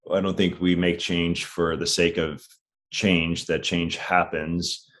I don't think we make change for the sake of change, that change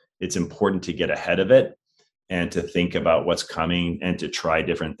happens. It's important to get ahead of it and to think about what's coming and to try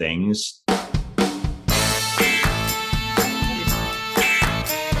different things.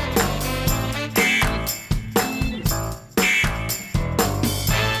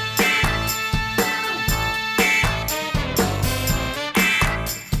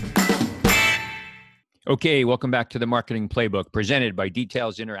 Okay, welcome back to the Marketing Playbook presented by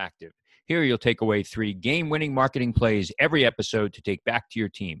Details Interactive. Here you'll take away 3 game-winning marketing plays every episode to take back to your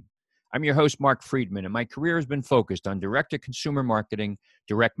team. I'm your host, Mark Friedman, and my career has been focused on direct-to-consumer marketing,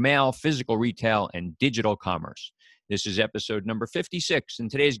 direct mail, physical retail, and digital commerce. This is episode number 56, and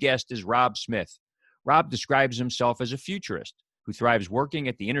today's guest is Rob Smith. Rob describes himself as a futurist who thrives working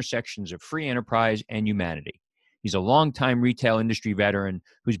at the intersections of free enterprise and humanity. He's a longtime retail industry veteran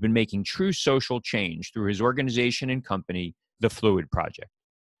who's been making true social change through his organization and company, the Phluid Project.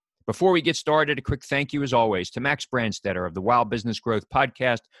 Before we get started, a quick thank you, as always, to Max Brandstetter of the Wow Business Growth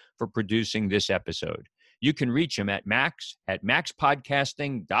Podcast for producing this episode. You can reach him at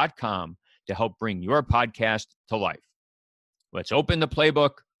max@maxpodcasting.com to help bring your podcast to life. Let's open the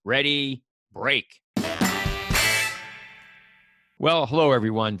playbook. Ready, break. Well, hello,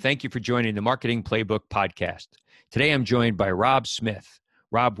 everyone. Thank you for joining the Marketing Playbook podcast. Today, I'm joined by Rob Smith.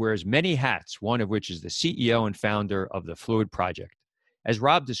 Rob wears many hats, one of which is the CEO and founder of the Phluid Project. As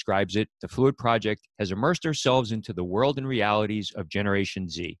Rob describes it, the Phluid Project has immersed ourselves into the world and realities of Generation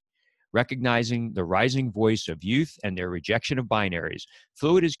Z. Recognizing the rising voice of youth and their rejection of binaries,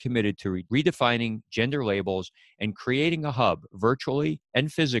 Phluid is committed to redefining gender labels and creating a hub, virtually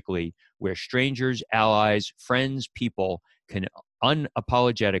and physically, where strangers, allies, friends, people can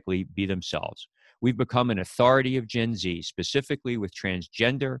unapologetically be themselves. We've become an authority of Gen Z, specifically with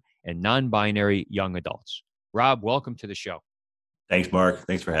transgender and non-binary young adults. Rob, welcome to the show. Thanks, Mark.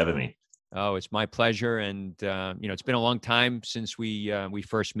 Thanks for having me. Oh, it's my pleasure. And, it's been a long time since we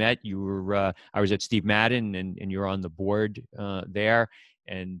first met. You were, I was at Steve Madden and you're on the board there.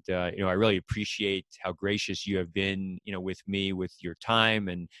 And, I really appreciate how gracious you have been, with me, with your time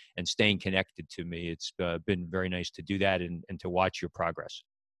and staying connected to me. It's been very nice to do that and to watch your progress.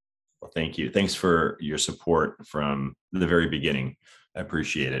 Well, thank you. Thanks for your support from the very beginning. I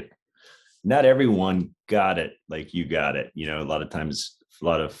appreciate it. Not everyone got it like you got it. A lot of times, a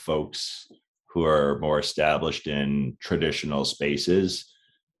lot of folks who are more established in traditional spaces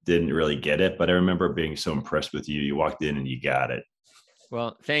didn't really get it. But I remember being so impressed with you. You walked in and you got it.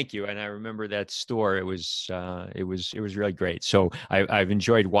 Well, thank you. And I remember that store. It was really great. So I've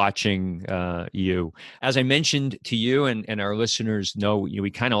enjoyed watching you. As I mentioned to you and our listeners know, we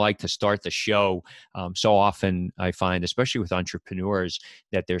kind of like to start the show. So often I find, especially with entrepreneurs,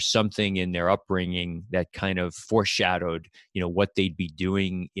 that there's something in their upbringing that kind of foreshadowed, what they'd be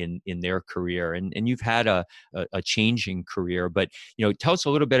doing in their career. And you've had a changing career, but, tell us a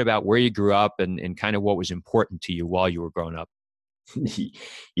little bit about where you grew up and kind of what was important to you while you were growing up.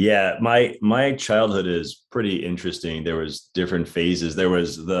 Yeah, my childhood is pretty interesting. There was different phases. There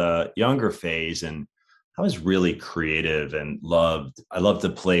was the younger phase, and I was really creative and I loved to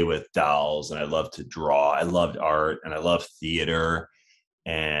play with dolls, and I loved to draw. I loved art, and I loved theater.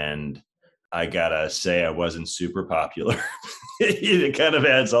 And I gotta say, I wasn't super popular. It kind of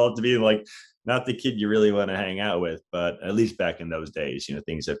adds all to being like not the kid you really want to hang out with. But at least back in those days,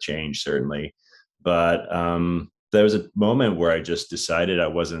 things have changed certainly. But there was a moment where I just decided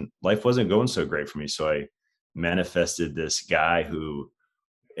life wasn't going so great for me. So I manifested this guy who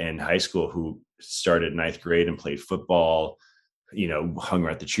in high school who started 9th grade and played football, hung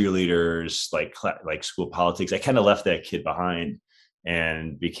around the cheerleaders, like school politics. I kind of left that kid behind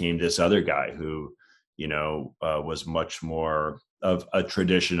and became this other guy who, was much more of a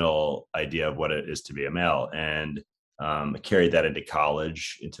traditional idea of what it is to be a male. And I carried that into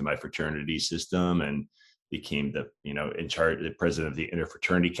college, into my fraternity system, and became the president of the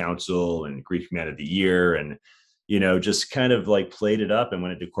Interfraternity Council and Greek Man of the Year, and just kind of like played it up and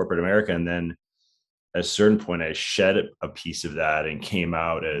went into corporate America. And then at a certain point, I shed a piece of that and came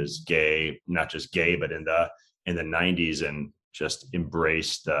out as gay, not just gay, but in the 90s, and just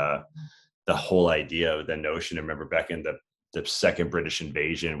embraced the whole idea of the notion. I remember back in the second British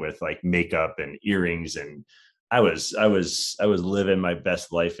invasion with like makeup and earrings, and I was living my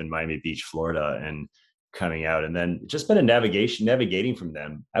best life in Miami Beach, Florida, and coming out, and then just been navigating from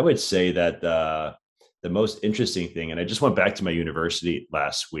them. I would say that the most interesting thing, and I just went back to my university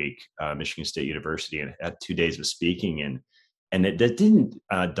last week, Michigan State University, and had 2 days of speaking, and it didn't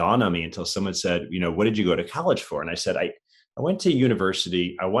dawn on me until someone said, what did you go to college for? And I said, I went to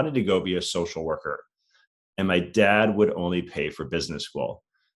university. I wanted to go be a social worker, and my dad would only pay for business school.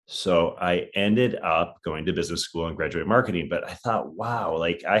 So I ended up going to business school and graduate marketing, but I thought, wow,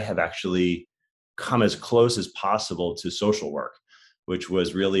 like I have actually come as close as possible to social work, which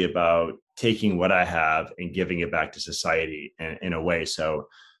was really about taking what I have and giving it back to society in a way. So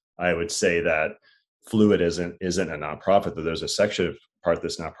I would say that Phluid isn't a nonprofit, that there's a section part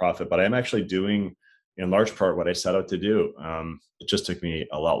that's nonprofit, but I'm actually doing in large part what I set out to do. It just took me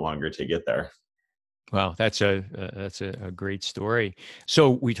a lot longer to get there. Wow, that's a great story.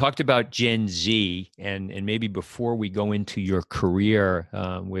 So we talked about Gen Z, and maybe before we go into your career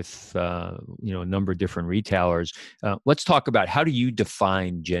with a number of different retailers, let's talk about how do you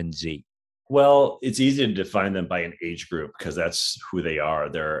define Gen Z? Well, it's easy to define them by an age group because that's who they are.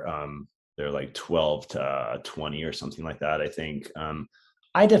 They're like 12 to 20 or something like that, I think.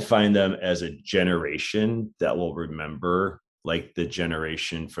 I define them as a generation that will remember like the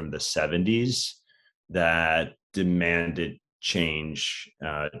generation from the 70s that demanded change,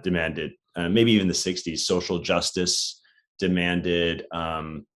 demanded maybe even the 60s, social justice demanded. I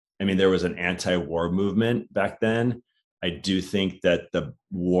mean, there was an anti-war movement back then. I do think that the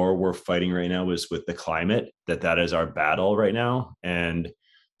war we're fighting right now is with the climate, that is our battle right now. And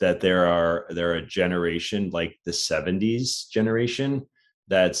that there are a generation like the 70s generation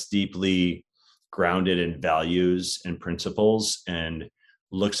that's deeply grounded in values and principles and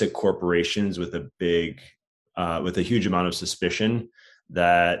looks at corporations with with a huge amount of suspicion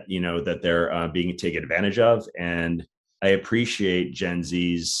that that they're being taken advantage of. And I appreciate Gen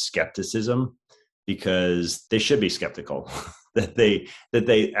Z's skepticism because they should be skeptical that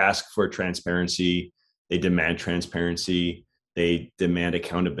they ask for transparency, they demand transparency, they demand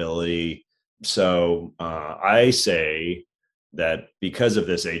accountability. So I say that because of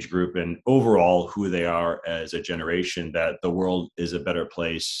this age group and overall who they are as a generation, that the world is a better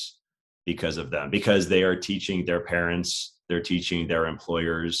place because of them, because they are teaching their parents, they're teaching their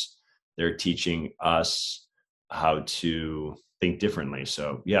employers, they're teaching us how to think differently.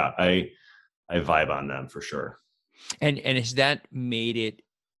 So yeah, I vibe on them for sure. And has that made it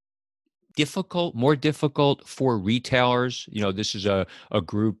more difficult for retailers? This is a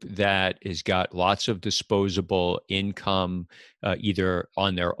group that has got lots of disposable income, either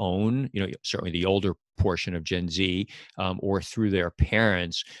on their own, certainly the older portion of Gen Z, or through their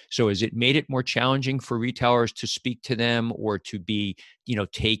parents. So has it made it more challenging for retailers to speak to them or to be,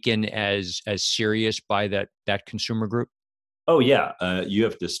 taken as serious by that consumer group? Oh yeah, you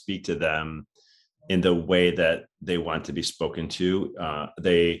have to speak to them in the way that they want to be spoken to.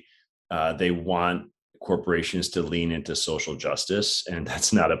 They want corporations to lean into social justice, and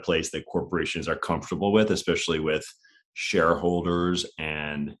that's not a place that corporations are comfortable with, especially with shareholders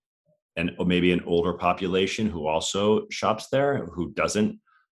and maybe an older population who also shops there, who doesn't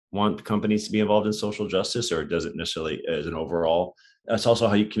want companies to be involved in social justice or doesn't necessarily as an overall. That's also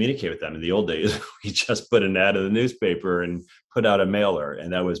how you communicate with them. In the old days, we just put an ad in the newspaper and put out a mailer,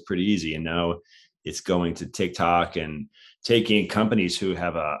 and that was pretty easy. And now it's going to TikTok and taking companies who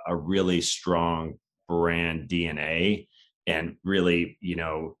have a really strong brand DNA and really,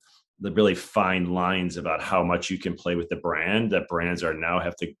 the really fine lines about how much you can play with the brand, that brands are now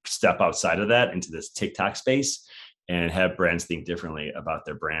have to step outside of that into this TikTok space and have brands think differently about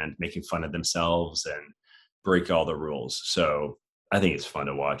their brand, making fun of themselves and break all the rules. So I think it's fun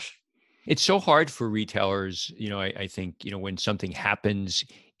to watch. It's so hard for retailers. I think, when something happens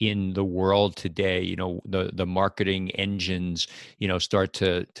in the world today, the marketing engines, start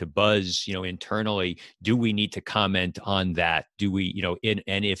to buzz, internally. Do we need to comment on that? Do we,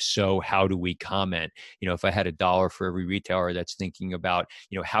 and if so, how do we comment? If I had a dollar for every retailer that's thinking about,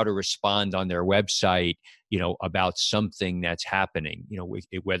 how to respond on their website, about something that's happening,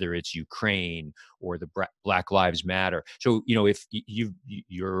 whether it's Ukraine or the Black Lives Matter. So, if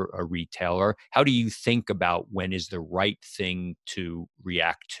you're a retailer, how do you think about when is the right thing to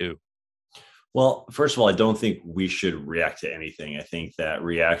react to? Well, first of all, I don't think we should react to anything. I think that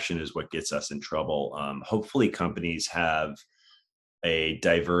reaction is what gets us in trouble. Hopefully, companies have a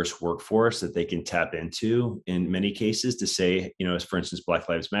diverse workforce that they can tap into in many cases to say, as for instance, Black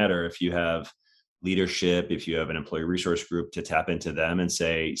Lives Matter, if you have leadership, if you have an employee resource group, to tap into them and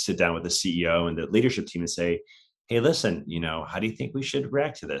say, sit down with the CEO and the leadership team and say, hey, listen, how do you think we should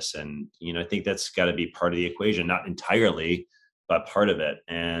react to this? And, I think that's got to be part of the equation, not entirely, but part of it.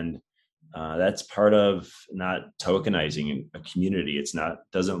 And that's part of not tokenizing a community. It's not,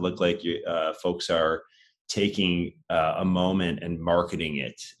 doesn't look like folks are taking a moment and marketing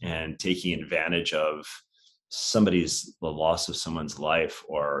it and taking advantage of the loss of someone's life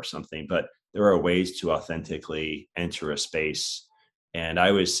or something. But there are ways to authentically enter a space. And I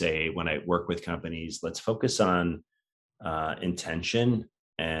always say when I work with companies, let's focus on intention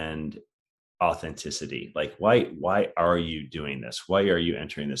and authenticity. Like, why are you doing this? Why are you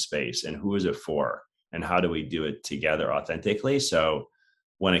entering this space? And who is it for? And how do we do it together authentically? So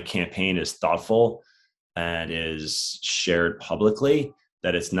when a campaign is thoughtful and is shared publicly,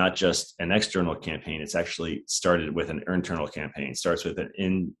 that it's not just an external campaign. It's actually started with an internal campaign, starts with an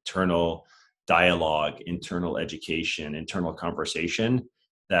internal dialogue, internal education, internal conversation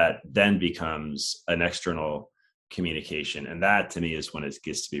that then becomes an external communication. And that to me is when it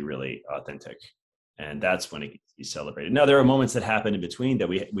gets to be really authentic. And that's when it gets to be celebrated. Now, there are moments that happen in between that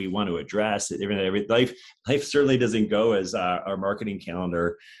we want to address. Life certainly doesn't go as our marketing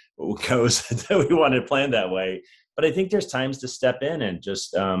calendar goes that we want to plan that way. But I think there's times to step in and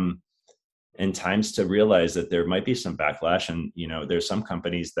just and times to realize that there might be some backlash. And there's some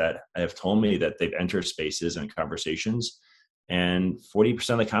companies that have told me that they've entered spaces and conversations, and 40%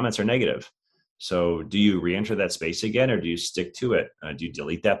 of the comments are negative. So do you re-enter that space again, or do you stick to it? Do you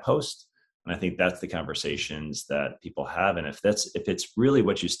delete that post? And I think that's the conversations that people have. And if it's really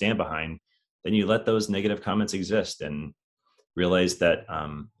what you stand behind, then you let those negative comments exist and realize that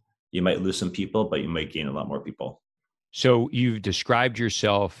you might lose some people, but you might gain a lot more people. So you've described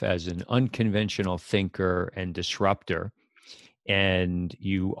yourself as an unconventional thinker and disruptor. And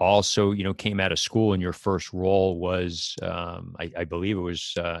you also, came out of school and your first role was, I believe it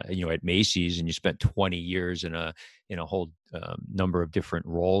was, at Macy's, and you spent 20 years in a whole number of different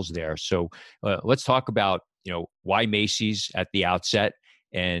roles there. So let's talk about, why Macy's at the outset.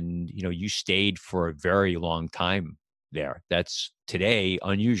 And, you stayed for a very long time there. That's today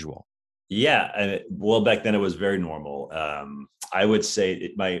unusual. Yeah, well, back then it was very normal. I would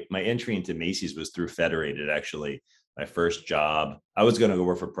say my entry into Macy's was through Federated. Actually, my first job, I was going to go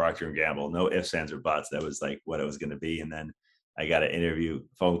work for Procter and Gamble. No ifs, ands, or buts. That was like what it was going to be. And then I got an interview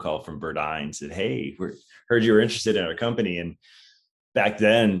phone call from Burdine, said, "Hey, we heard you were interested in our company." And back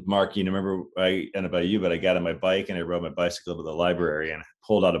then, Mark, remember, I don't know about you, but I got on my bike and I rode my bicycle to the library and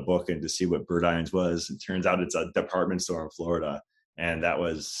pulled out a book and to see what Burdine's was. It turns out it's a department store in Florida. And that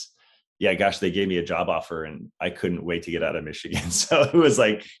was, yeah, gosh, they gave me a job offer and I couldn't wait to get out of Michigan. So it was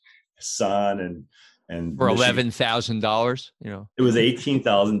like sun and For Michigan. $11,000, It was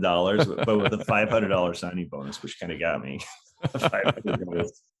 $18,000, but with a $500 signing bonus, which kind of got me.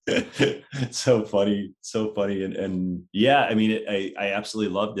 So funny, and yeah, I mean, I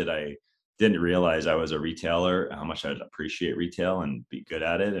absolutely loved it. I didn't realize I was a retailer, how much I'd appreciate retail and be good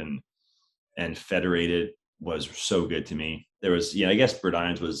at it, and Federated was so good to me. There was, I guess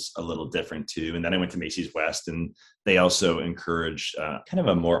Burdine's was a little different too. And then I went to Macy's West, and they also encouraged kind of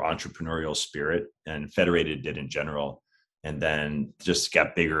a more entrepreneurial spirit, and Federated did in general. And then just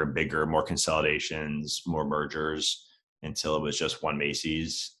got bigger and bigger, more consolidations, more mergers, until it was just one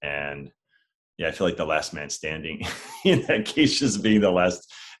Macy's. And yeah, I feel like the last man standing in that case, just being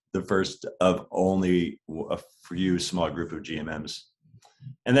the first of only a few small group of GMMs.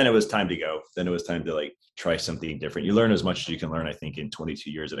 And then it was time to go. Then it was time to try something different. You learn as much as you can learn, I think, in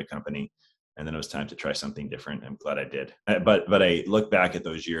 22 years at a company. And then it was time to try something different. I'm glad I did. But I look back at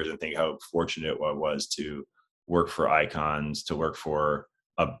those years and think how fortunate I was to work for icons, to work for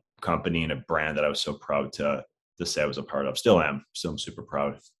a company and a brand that I was so proud to say I was a part of. Still am. Still am super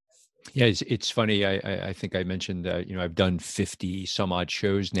proud. Yeah, it's funny. I think I mentioned that, I've done 50 some odd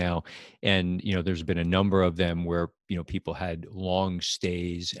shows now, and, there's been a number of them where, people had long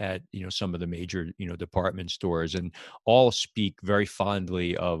stays at, some of the major, department stores, and all speak very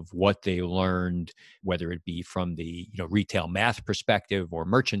fondly of what they learned, whether it be from the, retail math perspective or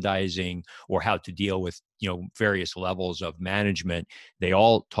merchandising or how to deal with, various levels of management. They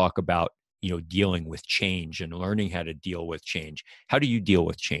all talk about, dealing with change and learning how to deal with change. How do you deal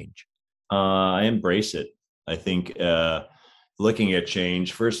with change? I embrace it. I think looking at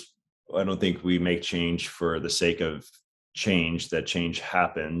change first, I don't think we make change for the sake of change, that change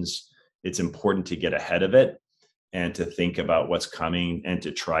happens. It's important to get ahead of it and to think about what's coming and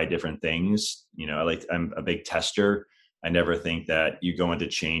to try different things. I'm a big tester. I never think that you go into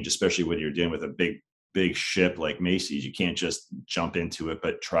change, especially when you're dealing with a big ship like Macy's. You can't just jump into it,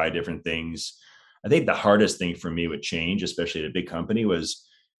 but try different things. I think the hardest thing for me with change, especially at a big company, was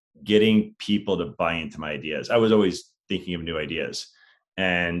getting people to buy into my ideas. I was always thinking of new ideas.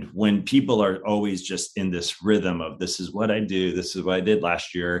 And when people are always just in this rhythm of this is what I do, this is what I did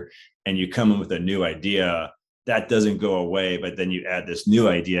last year, and you come in with a new idea, that doesn't go away. But then you add this new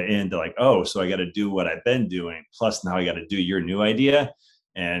idea into oh, so I got to do what I've been doing. Plus now I got to do your new idea.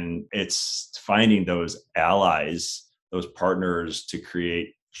 And it's finding those allies, those partners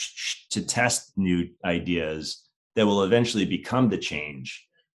to test new ideas that will eventually become the change.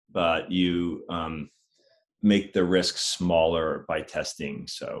 But make the risk smaller by testing.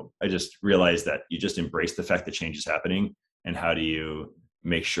 So I just realized that you just embrace the fact that change is happening, and how do you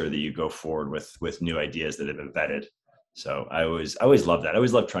make sure that you go forward with new ideas that have been vetted. So I always love that. I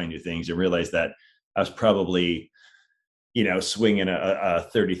always love trying new things, and realized that I was probably, swinging a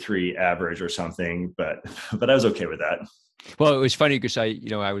 33 average or something, but I was okay with that. Well, it was funny because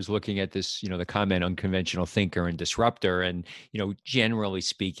I was looking at this, the comment unconventional thinker and disruptor. And, generally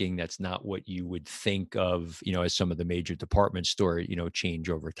speaking, that's not what you would think of, as some of the major department store, change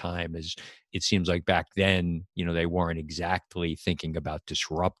over time. As it seems like back then, they weren't exactly thinking about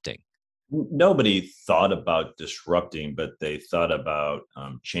disrupting. Nobody thought about disrupting, but they thought about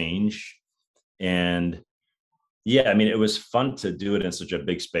change. And yeah, I mean, it was fun to do it in such a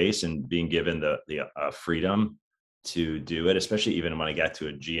big space, and being given the freedom to do it, especially even when I got to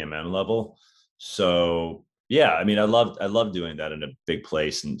a GMM level. So yeah, I mean, I loved doing that in a big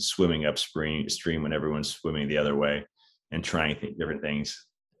place and swimming upstream when everyone's swimming the other way, and trying different things.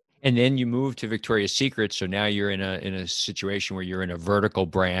 And then you moved to Victoria's Secret, so now you're in a situation where you're in a vertical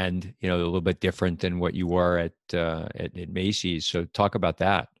brand, a little bit different than what you were at Macy's. So talk about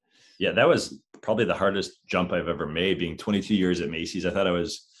that. Yeah, that was probably the hardest jump I've ever made. Being 22 years at Macy's, I thought I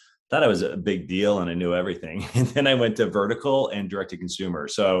was a big deal and I knew everything. And then I went to vertical and direct to consumer.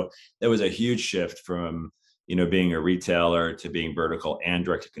 So it was a huge shift from, being a retailer to being vertical and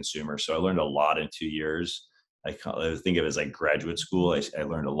direct to consumer. So I learned a lot in 2 years. I think of it as like graduate school. I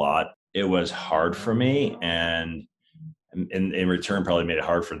learned a lot. It was hard for me, and in return probably made it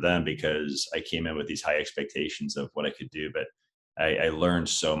hard for them, because I came in with these high expectations of what I could do. But I learned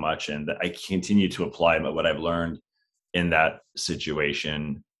so much, and I continue to apply what I've learned in that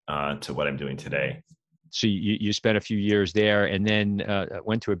situation to what I'm doing today. So you spent a few years there, and then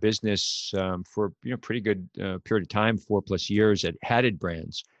went to a business for pretty good period of time, 4+ years at Hatted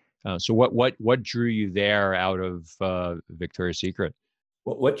Brands. So what drew you there out of Victoria's Secret?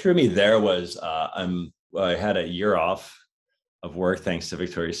 What drew me there was I had a year off of work thanks to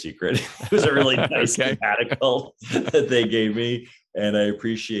Victoria's Secret. It was a really nice Okay. sabbatical that they gave me, and I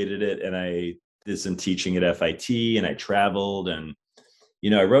appreciated it. And I did some teaching at FIT, and I traveled, and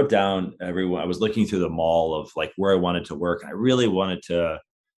I wrote down everyone. I was looking through the mall of like where I wanted to work. I really wanted to.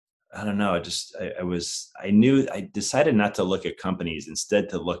 I don't know. I knew. I decided not to look at companies, instead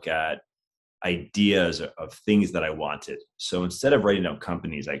to look at ideas of things that I wanted. So instead of writing down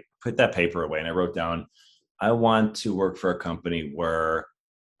companies, I put that paper away and I wrote down, I want to work for a company where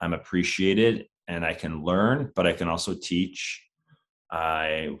I'm appreciated and I can learn, but I can also teach.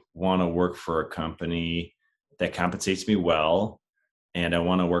 I want to work for a company that compensates me well. And I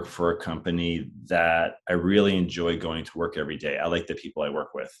want to work for a company that I really enjoy going to work every day. I like the people I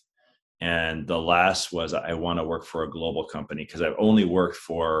work with. And the last was, I want to work for a global company, because I've only worked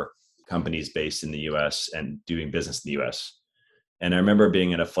for companies based in the US and doing business in the US. And I remember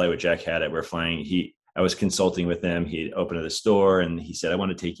being in a flight with Jack Haddock. We're flying. I was consulting with him. He opened the store and he said, I want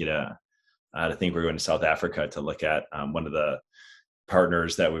to take you to, I think we're going to South Africa to look at one of the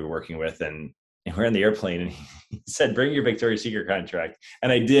partners that we were working with. And we're in the airplane, and he said, bring your Victoria's Secret contract.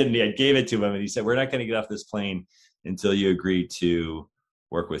 And I did. And I gave it to him. And he said, we're not going to get off this plane until you agree to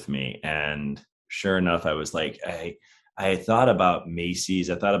work with me. And sure enough, I was like, I thought about Macy's,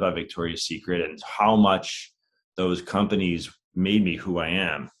 I thought about Victoria's Secret, and how much those companies made me who I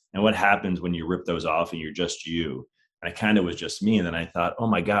am, and what happens when you rip those off and you're just you. And I kind of was just me. And then I thought, oh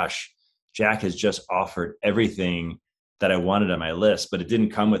my gosh, Jack has just offered everything that I wanted on my list, but it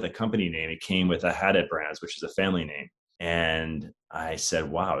didn't come with a company name. It came with a Hadid Brands, which is a family name. And I said,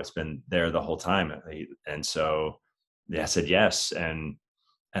 wow, it's been there the whole time. And so I said yes. And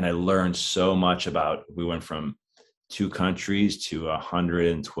I learned so much about, we went from 2 countries to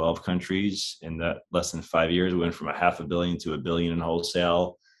 112 countries in that less than 5 years. We went from $500 million to $1 billion in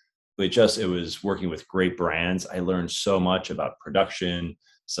wholesale. It was working with great brands. I learned so much about production,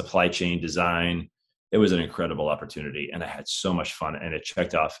 supply chain design. It was an incredible opportunity, and I had so much fun, and it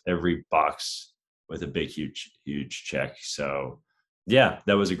checked off every box with a big, huge check. So yeah,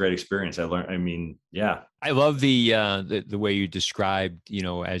 that was a great experience. Yeah. I love the way you described,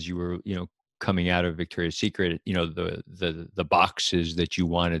 as you were, coming out of Victoria's Secret, the boxes that you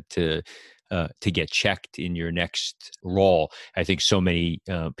wanted to get checked in your next role. I think so many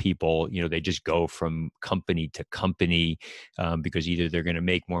people, they just go from company to company because either they're going to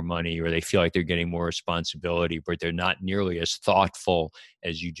make more money or they feel like they're getting more responsibility, but they're not nearly as thoughtful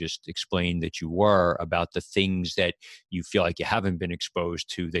as you just explained that you were about the things that you feel like you haven't been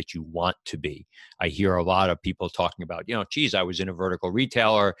exposed to that you want to be. I hear a lot of people talking about, geez, I was in a vertical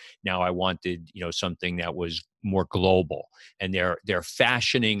retailer. Now I wanted, something that was more global, and they're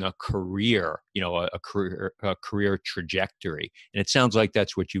fashioning a career, a career trajectory. And it sounds like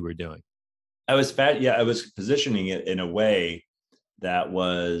that's what you were doing. I was positioning it in a way that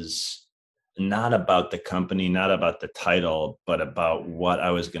was not about the company, not about the title, but about what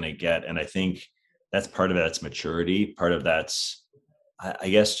I was going to get. And I think that's part of that's maturity. Part of that's, I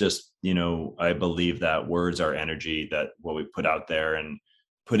guess, just, I believe that words are energy, that what we put out there, and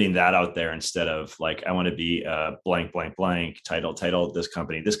putting that out there instead of like, I want to be a blank, blank, blank title, this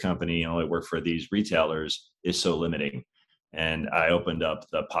company only work for these retailers is so limiting. And I opened up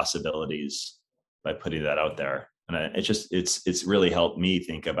the possibilities by putting that out there. And it's really helped me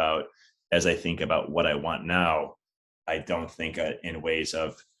think about, as I think about what I want now, I don't think in ways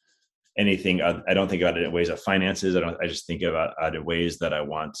of anything. I don't think about it in ways of finances. I just think about it in ways that I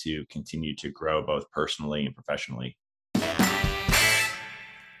want to continue to grow both personally and professionally.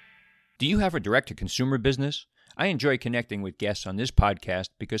 Do you have a direct-to-consumer business? I enjoy connecting with guests on this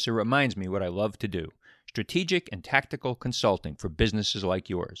podcast because it reminds me what I love to do: strategic and tactical consulting for businesses like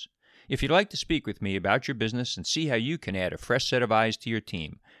yours. If you'd like to speak with me about your business and see how you can add a fresh set of eyes to your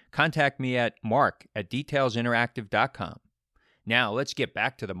team, contact me at mark@detailsinteractive.com. Now, let's get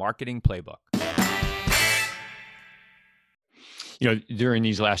back to the marketing playbook. During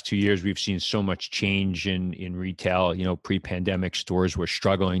these last 2 years, we've seen so much change in retail. Pre-pandemic, stores were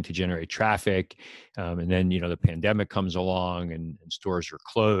struggling to generate traffic. And then, the pandemic comes along and stores are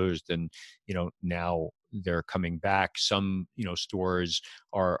closed. And, now they're coming back. Some, stores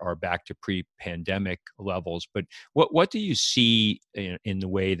are back to pre-pandemic levels. But what do you see in the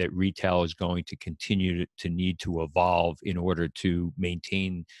way that retail is going to continue to need to evolve in order to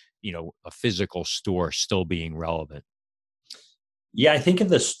maintain, a physical store still being relevant? Yeah, I think of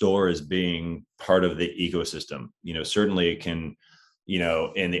the store as being part of the ecosystem. Certainly it can,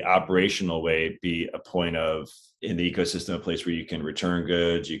 in the operational way, be a point of in the ecosystem, a place where you can return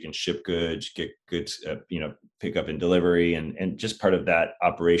goods, you can ship goods, get goods, pick up and delivery, and just part of that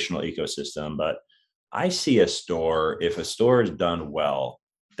operational ecosystem. But I see a store, if a store is done well,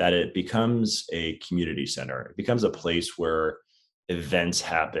 that it becomes a community center. It becomes a place where events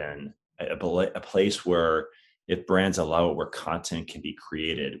happen, a place where, if brands allow it, where content can be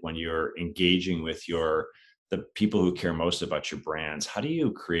created. When you're engaging with the people who care most about your brands, how do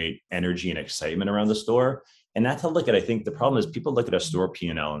you create energy and excitement around the store? And not to look at, I think the problem is people look at a store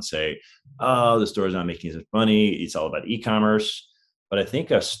P&L and say, oh, the store is not making as much money, it's all about e-commerce. But I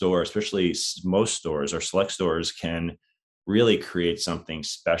think a store, especially most stores or select stores, can really create something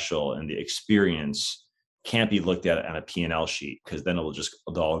special, and the experience can't be looked at on a P&L sheet, because then it'll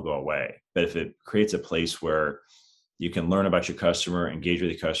all go away. But if it creates a place where you can learn about your customer, engage with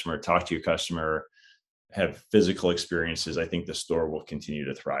your customer, talk to your customer, have physical experiences, I think the store will continue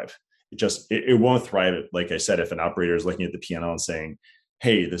to thrive. It won't thrive, like I said, if an operator is looking at the P&L and saying,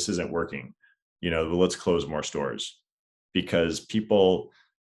 hey, this isn't working, let's close more stores. Because people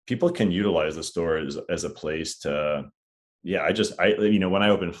can utilize the store as a place to, when I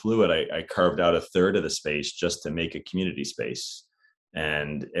opened Phluid, I carved out a third of the space just to make a community space.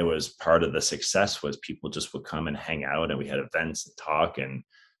 And it was part of the success was people just would come and hang out, and we had events and talk. And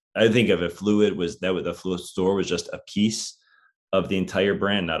I think of it, the Phluid store was just a piece of the entire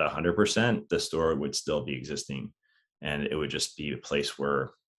brand, not 100%. The store would still be existing, and it would just be a place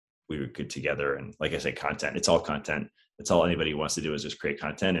where we would get together. And like I said, content, it's all content. It's all anybody wants to do is just create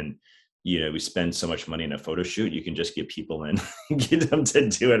content. And we spend so much money in a photo shoot, you can just get people in get them to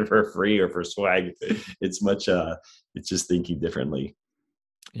do it for free or for swag. It's just thinking differently.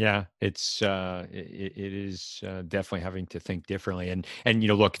 Yeah, it is definitely having to think differently. And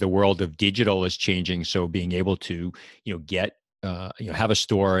look, the world of digital is changing. So being able to, get have a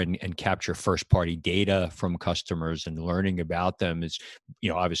store and capture first party data from customers and learning about them is,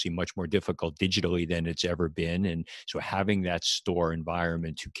 obviously much more difficult digitally than it's ever been. And so having that store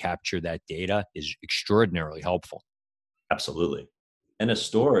environment to capture that data is extraordinarily helpful. Absolutely. And a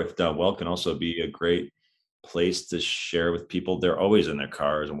store, if done well, can also be a great place to share with people. They're always in their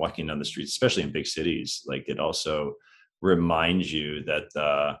cars and walking down the streets, especially in big cities. Like, it also reminds you that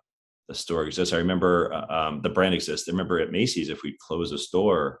the store exists. I remember the brand exists. I remember at Macy's, if we close a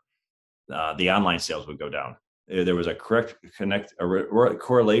store, the online sales would go down. There was a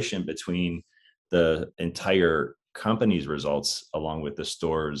correlation between the entire company's results along with the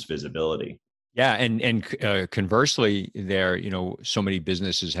store's visibility. Yeah, and conversely, so many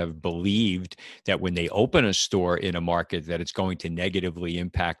businesses have believed that when they open a store in a market, that it's going to negatively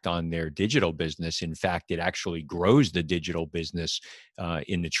impact on their digital business. In fact, it actually grows the digital business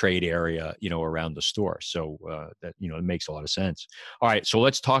in the trade area, around the store. So that it makes a lot of sense. All right, so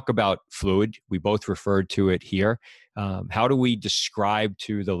let's talk about Phluid. We both referred to it here. How do we describe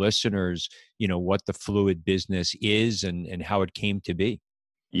to the listeners, what the Phluid business is and how it came to be?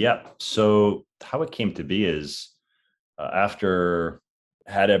 Yeah. So how it came to be is after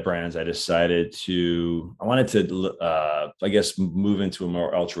had at brands, I wanted to, I guess, move into a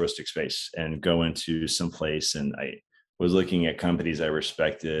more altruistic space and go into some place. And I was looking at companies I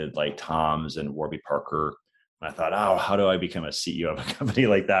respected, like Tom's and Warby Parker. And I thought, oh, how do I become a CEO of a company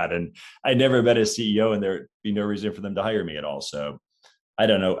like that? And I'd never met a CEO, and there'd be no reason for them to hire me at all. So I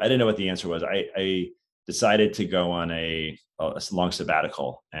don't know. I didn't know what the answer was. I decided to go on a long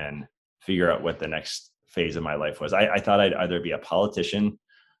sabbatical and figure out what the next phase of my life was. I thought I'd either be a politician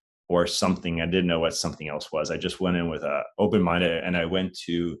or something. I didn't know what something else was. I just went in with a open mind, and I went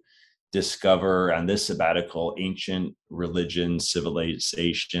to discover on this sabbatical ancient religions,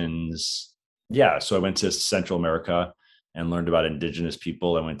 civilizations. Yeah. So I went to Central America and learned about indigenous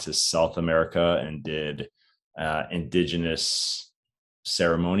people. I went to South America and did indigenous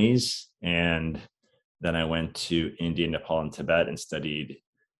ceremonies. And then I went to India, Nepal, and Tibet and studied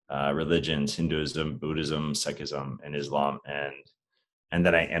religions, Hinduism, Buddhism, Sikhism, and Islam. And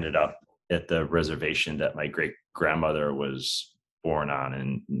then I ended up at the reservation that my great grandmother was born on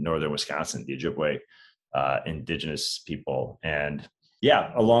in northern Wisconsin, the Ojibwe indigenous people. And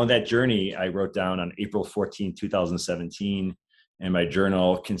yeah, along that journey, I wrote down on April 14, 2017, in my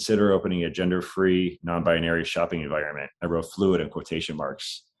journal, consider opening a gender-free, non-binary shopping environment. I wrote Phluid in quotation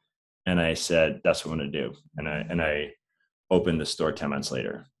marks. And I said, that's what I'm going to do. And I opened the store 10 months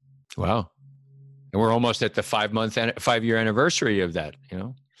later. Wow. And we're almost at the 5-year anniversary of that,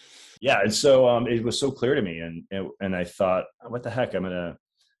 Yeah. And so it was so clear to me. And I thought, what the heck? I've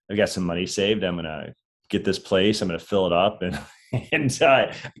got some money saved. I'm going to get this place. I'm going to fill it up. And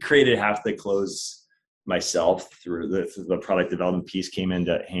I created half the clothes myself through the product development piece came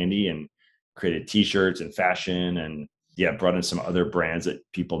into handy, and created t-shirts and fashion, and yeah, brought in some other brands that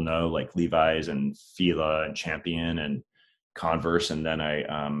people know, like Levi's and Fila and Champion and Converse. And then I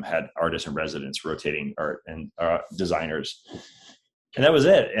had artists in residence, rotating art and designers. And that was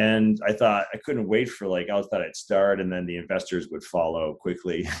it. And I thought I couldn't wait for I thought I'd start and then the investors would follow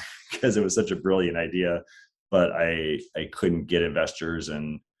quickly because it was such a brilliant idea. But I couldn't get investors,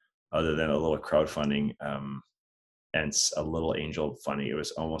 and other than a little crowdfunding and a little angel funding, it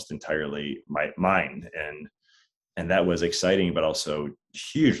was almost entirely mine. And that was exciting, but also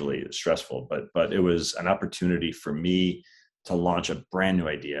hugely stressful. But it was an opportunity for me to launch a brand new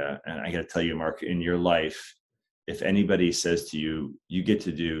idea. And I got to tell you, Mark, in your life, if anybody says to you, you get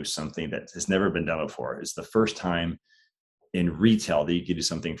to do something that has never been done before, it's the first time in retail that you can do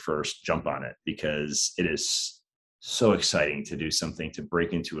something first, jump on it, because it is so exciting to do something, to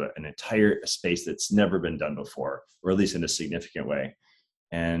break into an entire space that's never been done before, or at least in a significant way.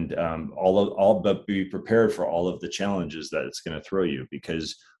 And but be prepared for all of the challenges that it's going to throw you,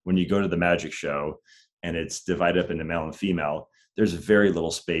 because when you go to the magic show and it's divided up into male and female, there's very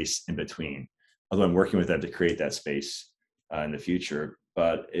little space in between. Although I'm working with them to create that space in the future,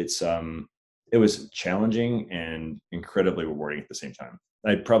 but it was challenging and incredibly rewarding at the same time.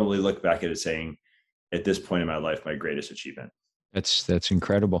 I'd probably look back at it saying, at this point in my life, my greatest achievement. That's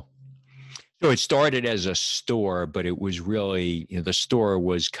incredible. So it started as a store, but it was really, the store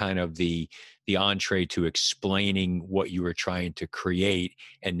was kind of the entree to explaining what you were trying to create.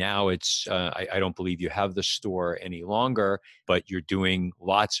 And now it's, I don't believe you have the store any longer, but you're doing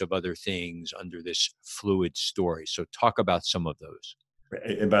lots of other things under this Phluid story. So talk about some of those.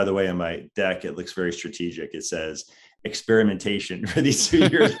 And by the way, on my deck, it looks very strategic. It says experimentation for these 2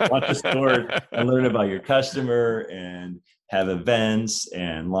 years. Launch a store and learn about your customer and have events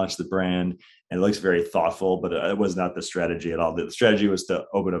and launch the brand. And it looks very thoughtful, but it was not the strategy at all. The strategy was to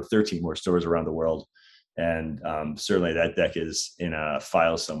open up 13 more stores around the world. And certainly that deck is in a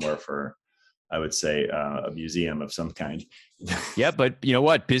file somewhere for, I would say, a museum of some kind. Yeah, but you know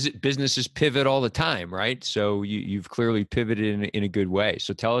what? Businesses pivot all the time, right? So you've clearly pivoted in a good way.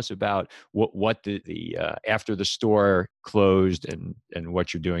 So tell us about what the after the store closed and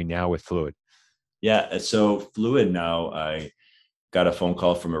what you're doing now with Phluid. Yeah, so Phluid now, I got a phone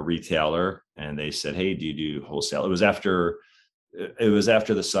call from a retailer, and they said, "Hey, do you do wholesale?" It was after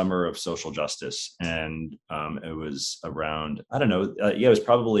the summer of social justice, and it was around, I don't know, it was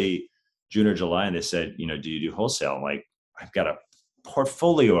probably June or July, and they said, "Do you do wholesale?" I'm like, I've got a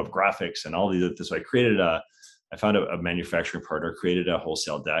portfolio of graphics and all these. So I found a manufacturing partner, created a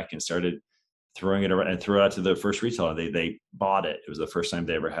wholesale deck, and started throwing it around and threw it out to the first retailer. They bought it. It was the first time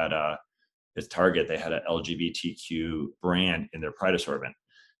they ever had at Target. They had an LGBTQ brand in their Pride assortment.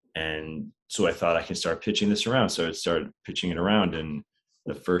 And so I thought I can start pitching this around. So I started pitching it around. And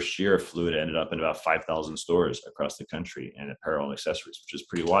the first year, Phluid ended up in about 5,000 stores across the country and apparel and accessories, which is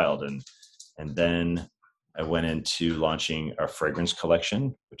pretty wild. And then I went into launching our fragrance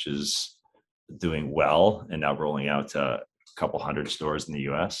collection, which is doing well and now rolling out to a couple hundred stores in the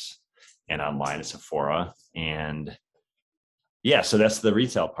US and online at Sephora. And yeah, so that's the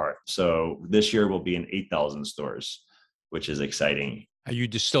retail part. So this year we'll be in 8,000 stores, which is exciting. Are you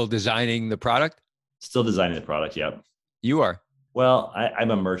just still designing the product? Still designing the product, yep. You are. Well, I'm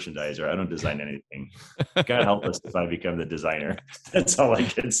a merchandiser. I don't design anything. God help us if I become the designer. That's all I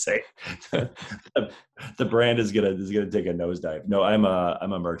can say. The brand is gonna take a nosedive. No, I'm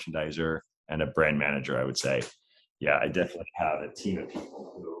a merchandiser and a brand manager, I would say. Yeah, I definitely have a team of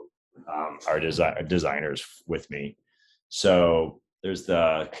people who are designers with me. So there's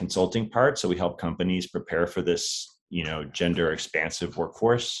the consulting part. So we help companies prepare for this, gender expansive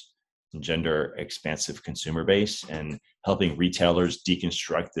workforce and gender expansive consumer base, and helping retailers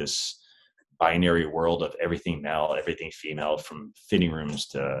deconstruct this binary world of everything male, everything female, from fitting rooms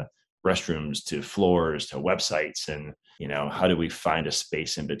to restrooms to floors to websites. And, how do we find a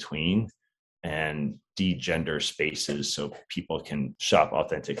space in between and de-gender spaces so people can shop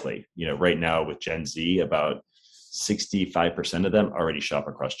authentically? Right now with Gen Z, about 65% of them already shop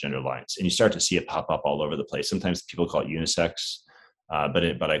across gender lines, and you start to see it pop up all over the place. Sometimes people call it unisex,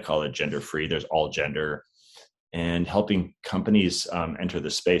 but I call it gender free. There's all gender, and helping companies enter the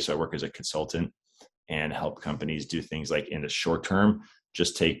space. So I work as a consultant and help companies do things like, in the short term,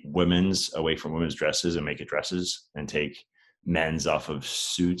 just take women's away from women's dresses and make it dresses, and take men's off of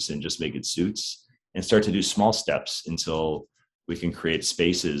suits and just make it suits, and start to do small steps until we can create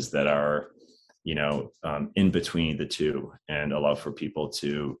spaces that are in between the two and allow for people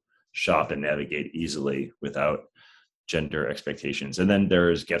to shop and navigate easily without gender expectations. And then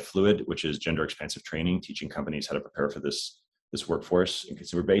there's Get Phluid, which is gender expansive training, teaching companies how to prepare for this workforce and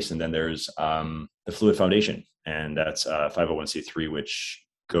consumer base. And then there's the Phluid Foundation, and that's 501c3, which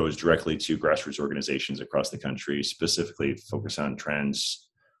goes directly to grassroots organizations across the country, specifically focus on trans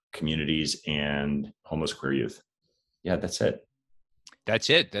communities and homeless queer youth. Yeah, that's it.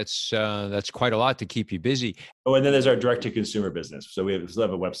 That's it. That's quite a lot to keep you busy. Oh, and then there's our direct to consumer business. So we still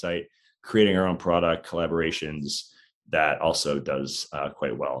have a website, creating our own product, collaborations, that also does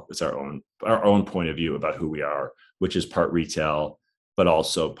quite well. It's our own point of view about who we are, which is part retail, but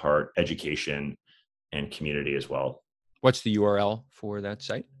also part education and community as well. What's the URL for that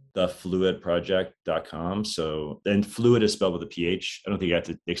site? thefluidproject.com. So then Phluid is spelled with a PH. I don't think I have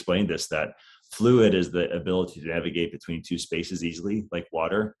to explain this, that fluid is the ability to navigate between two spaces easily, like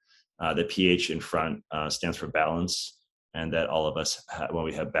water. The PH in front stands for balance, and that all of us, when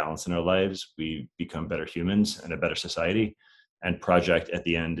we have balance in our lives, we become better humans and a better society. And project at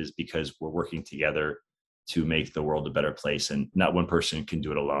the end is because we're working together to make the world a better place. And not one person can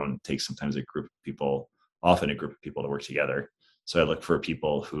do it alone. It takes sometimes a group of people, often a group of people, to work together. So I look for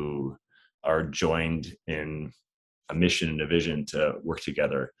people who are joined in a mission and a vision to work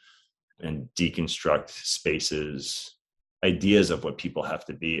together and deconstruct spaces, ideas of what people have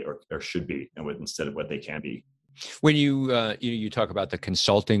to be or should be, and instead of what they can be. When you talk about the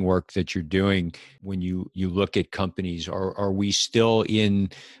consulting work that you're doing, when you look at companies, are we still in,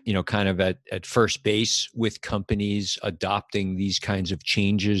 kind of at first base with companies adopting these kinds of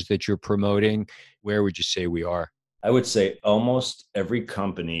changes that you're promoting? Where would you say we are? I would say almost every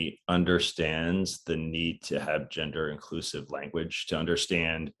company understands the need to have gender inclusive language, to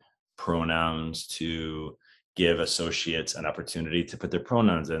understand pronouns, to give associates an opportunity to put their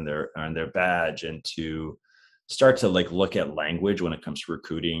pronouns on their badge, and to start to look at language when it comes to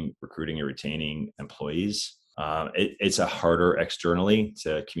recruiting and retaining employees. It's a harder externally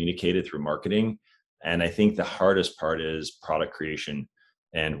to communicate it through marketing. And I think the hardest part is product creation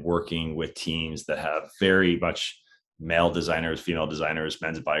and working with teams that have very much male designers, female designers,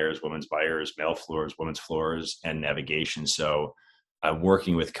 men's buyers, women's buyers, male floors, women's floors, and navigation. So I'm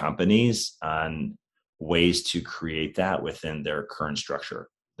working with companies on ways to create that within their current structure,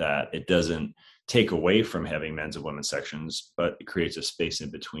 that it doesn't take away from having men's and women's sections, but it creates a space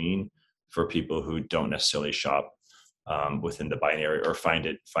in between for people who don't necessarily shop within the binary or find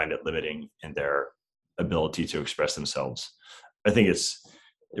it limiting in their ability to express themselves. I think it's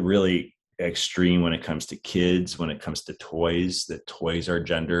really extreme when it comes to kids, when it comes to toys, that toys are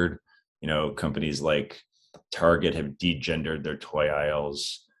gendered. Companies like Target have degendered their toy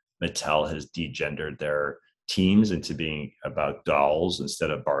aisles. Mattel has degendered their teams into being about dolls instead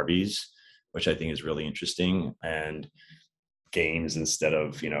of Barbies, which I think is really interesting. And games instead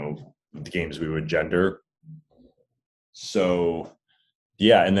of, the games we would gender. So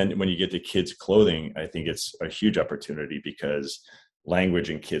yeah, and then when you get to kids clothing, I think it's a huge opportunity because language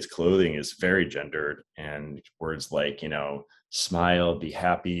in kids clothing is very gendered, and words like, smile, be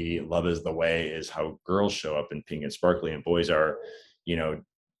happy, love is the way is how girls show up in pink and sparkly, and boys are, you know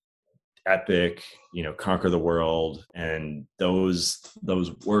epic, conquer the world. And those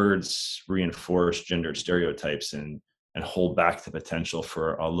words reinforce gendered stereotypes and hold back the potential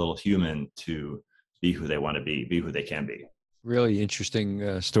for a little human to be who they want to be who they can be. Really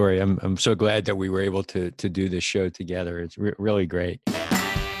interesting story. I'm so glad that we were able to do this show together. It's really great.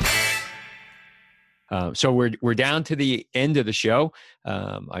 So we're down to the end of the show.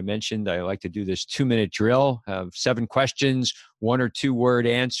 I mentioned I like to do this 2-minute drill. 7 questions, 1 or 2 word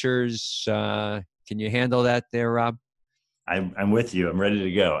answers. Can you handle that there, Rob? I'm with you. I'm ready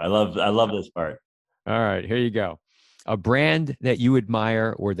to go. I love this part. All right, here you go. A brand that you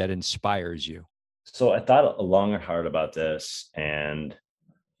admire or that inspires you. So I thought long and hard about this, and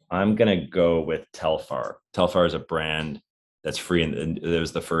I'm gonna go with Telfar. Telfar is a brand that's free, and it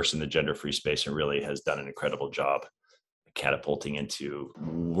was the first in the gender-free space, and really has done an incredible job catapulting into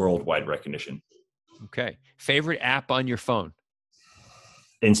worldwide recognition. Okay. Favorite app on your phone?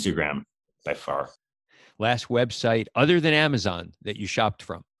 Instagram, by far. Last website other than Amazon that you shopped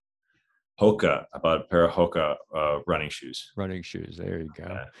from? Hoka. I bought a pair of Hoka running shoes. Running shoes. There you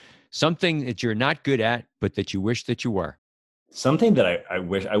go. Something that you're not good at, but that you wish that you were. Something that I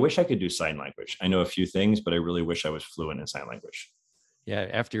wish I could do sign language. I know a few things, but I really wish I was fluent in sign language.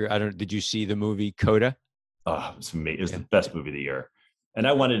 Yeah. Did you see the movie Coda? Oh, it's amazing. It was the best movie of the year. And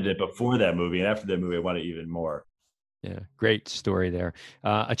I wanted it before that movie. And after that movie, I wanted even more. Yeah. Great story there.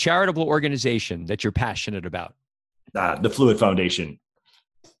 A charitable organization that you're passionate about? The Phluid Foundation.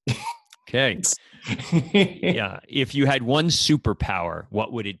 Okay. Yeah. If you had one superpower,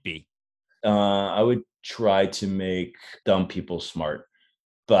 what would it be? I would try to make dumb people smart.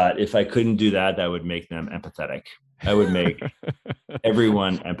 But if I couldn't do that, that would make them empathetic. I would make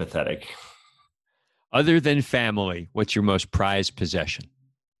everyone empathetic. Other than family, what's your most prized possession?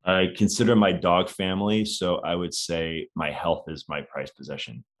 I consider my dog family, so I would say my health is my prized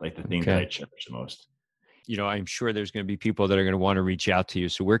possession, like the thing that I cherish the most. I'm sure there's going to be people that are going to want to reach out to you.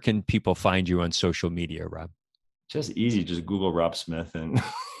 So where can people find you on social media, Rob? Just easy. Just Google Rob Smith and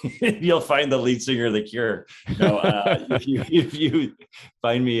you'll find the lead singer of The Cure. If you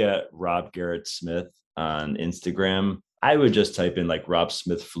find me at Rob Garrett Smith on Instagram, I would just type in like Rob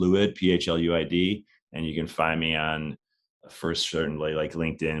Smith Phluid, Phluid, and you can find me on first certainly like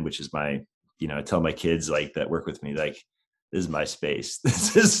LinkedIn, which is my, I tell my kids like that work with me, like, this is my space.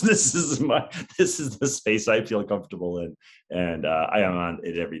 This is the space I feel comfortable in. And I am on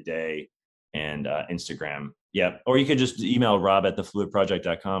it every day. And Instagram. Yeah. Or you could just email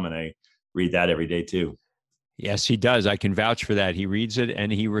rob@thefluidproject.com, and I read that every day too. Yes, he does. I can vouch for that. He reads it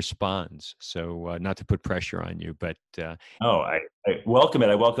and he responds. So not to put pressure on you, but. I welcome it.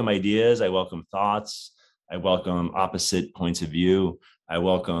 I welcome ideas. I welcome thoughts. I welcome opposite points of view. I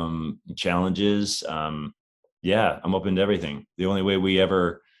welcome challenges. Yeah, I'm open to everything. The only way we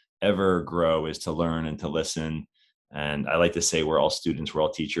ever grow is to learn and to listen. And I like to say we're all students, we're all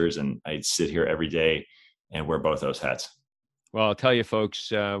teachers, and I sit here every day and wear both those hats. Well, I'll tell you,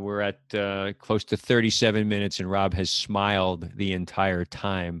 folks, we're at close to 37 minutes, and Rob has smiled the entire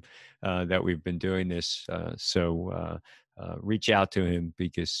time that we've been doing this. So reach out to him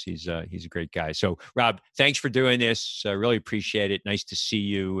because he's a great guy. So, Rob, thanks for doing this. I really appreciate it. Nice to see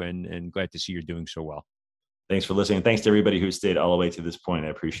you, and glad to see you're doing so well. Thanks for listening. Thanks to everybody who stayed all the way to this point. I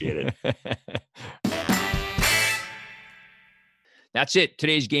appreciate it. That's it.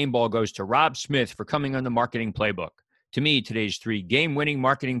 Today's game ball goes to Rob Smith for coming on the Marketing Playbook. To me, today's 3 game-winning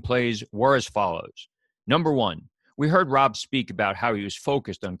marketing plays were as follows. Number 1, we heard Rob speak about how he was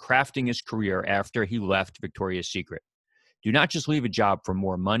focused on crafting his career after he left Victoria's Secret. Do not just leave a job for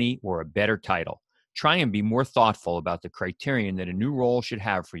more money or a better title. Try and be more thoughtful about the criterion that a new role should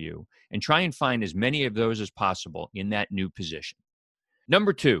have for you, and try and find as many of those as possible in that new position.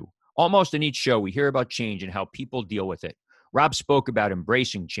 Number 2, almost in each show, we hear about change and how people deal with it. Rob spoke about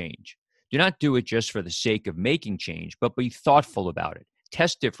embracing change. Do not do it just for the sake of making change, but be thoughtful about it.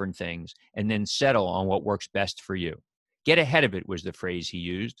 Test different things and then settle on what works best for you. Get ahead of it was the phrase he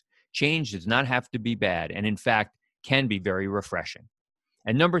used. Change does not have to be bad, and in fact, can be very refreshing.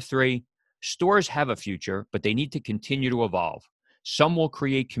 And number 3, stores have a future, but they need to continue to evolve. Some will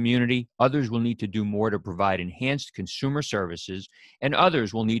create community, others will need to do more to provide enhanced consumer services, and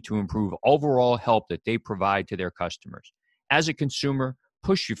others will need to improve overall help that they provide to their customers. As a consumer,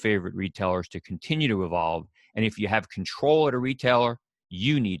 push your favorite retailers to continue to evolve, and if you have control at a retailer,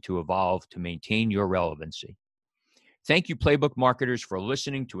 you need to evolve to maintain your relevancy. Thank you, Playbook marketers, for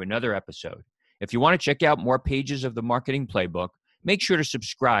listening to another episode. If you want to check out more pages of the Marketing Playbook, make sure to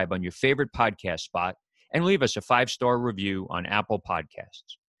subscribe on your favorite podcast spot and leave us a 5-star review on Apple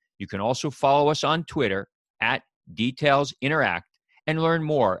Podcasts. You can also follow us on Twitter at DetailsInteract and learn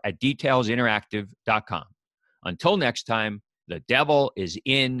more at detailsinteractive.com. Until next time, the devil is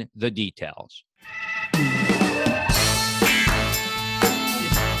in the details.